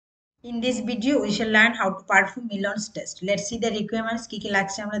In this video, we shall learn how to perform Millon's test. Let's see the requirements. কি কি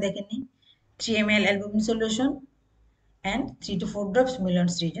লাগছে আমরা দেখে নিই। 3 ml albumin solution and 3 to 4 drops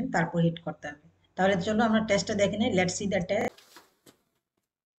Millon's reagent তারপর hit করতে হবে। তাহলে চলো আমরা টেস্টটা দেখে নিই। Let's see the test.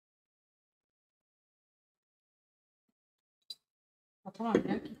 প্রথমে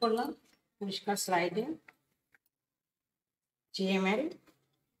আমরা কি করলাম, পরিষ্কার স্লাইডে 3 ml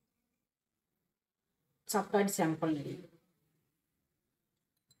supplied sample নিলাম।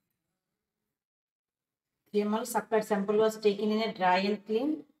 3 ml supplied sample was taken in a dry and clean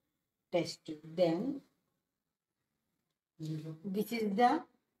test tube. Then this is the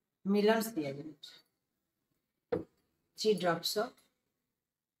Millon's reagent. 3 drops of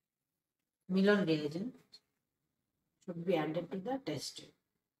Millon reagent should be added to the test tube.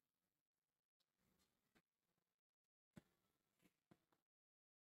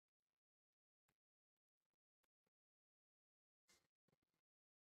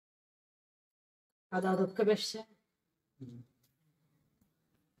 আদা দুঃখে বেশছে,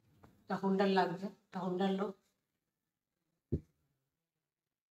 তা holder লাগবে, তা holder লো।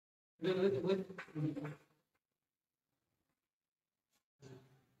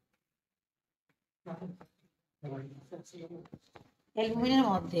 অ্যালুমিনের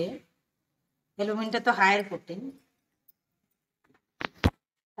মধ্যে, অ্যালুমিনটা তো higher protein,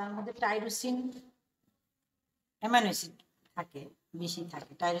 তার মধ্যে tyrosine amino acid থাকে, বেশি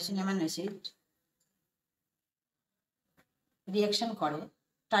থাকে। টাইরোসিন অ্যামাইনো অ্যাসিড রিঅ্যাকশন করে,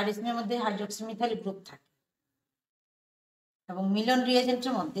 টাইরোসিনের মধ্যে হাইড্রোক্সি মিথাইল গ্রুপ থাকে এবং মিলন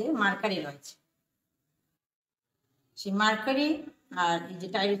রিয়েজেন্টের মধ্যে মার্কারি রয়েছে। সেই মার্কারি আর এই যে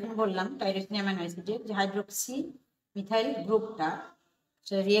টাইরোসিন বললাম, টাইরোসিন অ্যামাইনো অ্যাসিডের যে হাইড্রোক্সি মিথাইল গ্রুপটা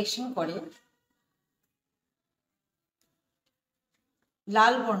সেটা রিঅ্যাকশন করে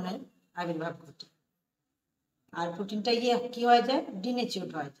লাল বর্ণের আবির্ভাব ঘটে, আর প্রোটিনটা গিয়ে কি হয়ে যায়, ডিনেচিউড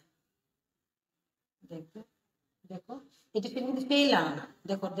হয়ে যায়। দেখো দেখো এটা কিন্তু ফেল আনা না,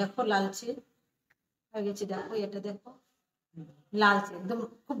 দেখো দেখো লালচে হয়ে গেছে, দেখো এটা দেখো লালচে, একদম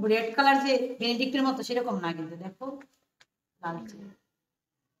খুব রেড কালার যে বেনেডিক্টের মতো সেরকম না, কিন্তু দেখো লালচে।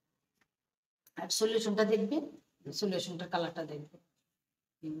 আর সলিউশনটা দেখবে, সলিউশনটার কালারটা দেখবে,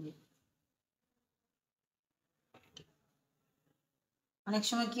 অনেক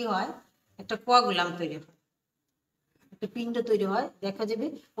সময় কি হয়, একটা কোয়াগুলাম তৈরি হয়, একটা পিণ্ড তৈরি হয়, দেখা যাবে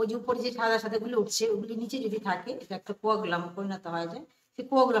ওই যে উপরে যে সাদা সাদা গুলো উঠছে ওগুলি নিচে যদি থাকে এটা একটা কোয়াগুলাম পরিণত হয়ে যায়। সেই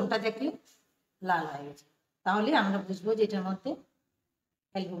কোয়াগুলামটা দেখলে লাল হয়ে গেছে, তাহলে আমরা বুঝবো যে এটার মধ্যে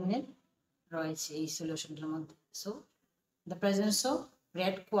অ্যালবুমিনের রয়েছে এই সলিউশনটার মধ্যে। So the presence of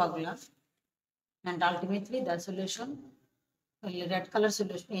red coagulum and ultimately the solution, red color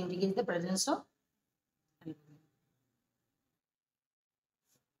solution indicates the presence of albumin.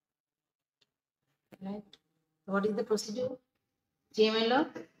 Right. So what is the procedure? 3 ml of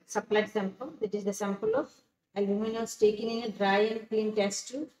supplied sample, that is the sample of albumin was taken in a dry and clean test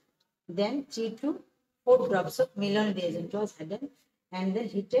tube. Then 3 to 4 drops of Millon reagent was added and then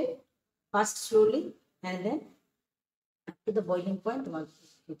heated first slowly and then up to the boiling point was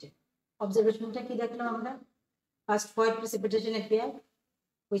heated. Observation ta ki dekhlam amra, first white precipitation appeared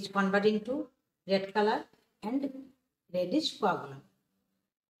which convert into red color and reddish coagulum.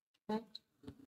 Right.